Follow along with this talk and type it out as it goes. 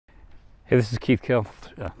Hey, this is Keith Kelch.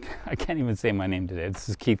 I can't even say my name today. This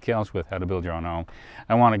is Keith Kelch with How to Build Your Own Home.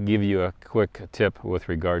 I want to give you a quick tip with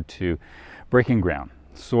regard to breaking ground,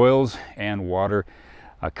 soils and water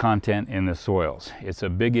content in the soils. It's a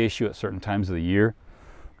big issue at certain times of the year.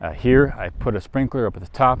 Here, I put a sprinkler up at the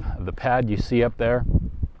top of the pad you see up there,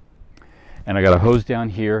 and I got a hose down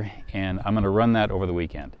here, and I'm going to run that over the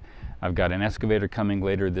weekend. I've got an excavator coming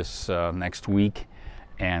later this next week,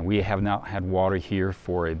 and we have not had water here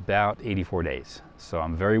for about 84 days. So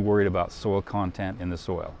I'm very worried about soil content in the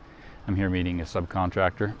soil. I'm here meeting a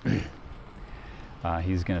subcontractor.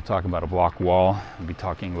 He's going to talk about a block wall. I'll be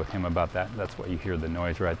talking with him about that. That's why you hear the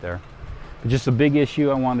noise right there. But just a big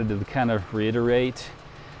issue I wanted to kind of reiterate.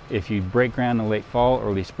 If you break ground in late fall,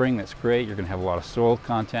 early spring, that's great. You're going to have a lot of soil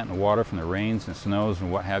content and water from the rains and snows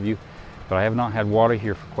and what have you. But I have not had water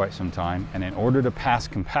here for quite some time. And in order to pass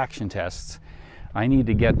compaction tests, I need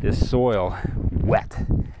to get this soil wet.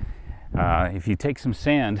 If you take some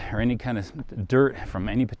sand or any kind of dirt from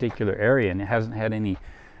any particular area and it hasn't had any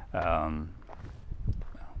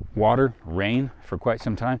water, rain for quite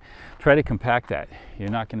some time, try to compact that. You're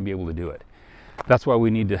not going to be able to do it. That's why we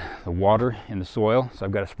need the water in the soil. So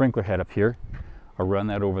I've got a sprinkler head up here. I'll run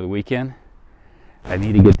that over the weekend. I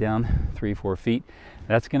need to get down 3-4 feet.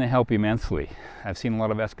 That's going to help immensely. I've seen a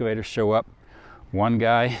lot of excavators show up. One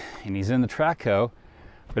guy, and he's in the track hoe,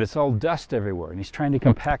 but it's all dust everywhere, and he's trying to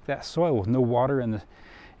compact that soil with no water in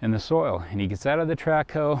the soil. And he gets out of the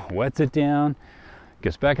track hoe, wets it down,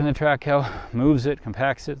 gets back in the track hoe, moves it,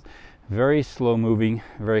 compacts it. Very slow moving,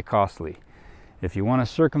 very costly. If you want to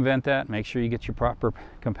circumvent that, make sure you get your proper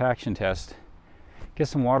compaction test. Get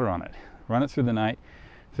some water on it. Run it through the night,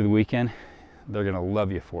 through the weekend. They're going to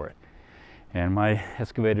love you for it. And my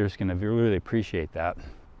excavator is going to really appreciate that.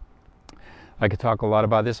 I could talk a lot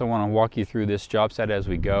about this. I want to walk you through this job site as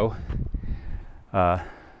we go. And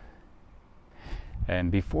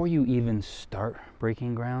before you even start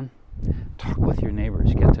breaking ground, talk with your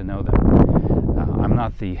neighbors, get to know them. I'm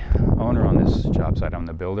not the owner on this job site, I'm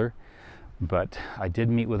the builder, but I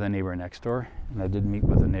did meet with a neighbor next door, and I did meet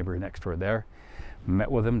with a neighbor next door there.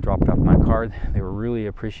 Met with them, dropped off my card. They were really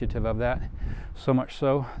appreciative of that. So much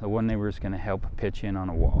so, the one neighbor is going to help pitch in on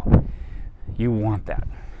a wall. You want that.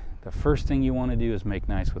 The first thing you want to do is make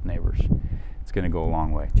nice with neighbors. It's going to go a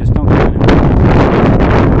long way. Just don't go in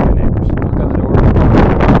and your neighbors. Knock on the door,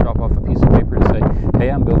 drop off a piece of paper and say,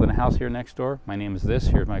 hey, I'm building a house here next door. My name is this.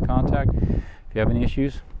 Here's my contact. If you have any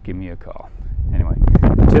issues, give me a call. Anyway,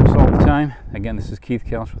 tips all the time. Again, this is Keith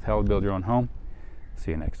Kelch with How to Build Your Own Home.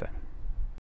 See you next time.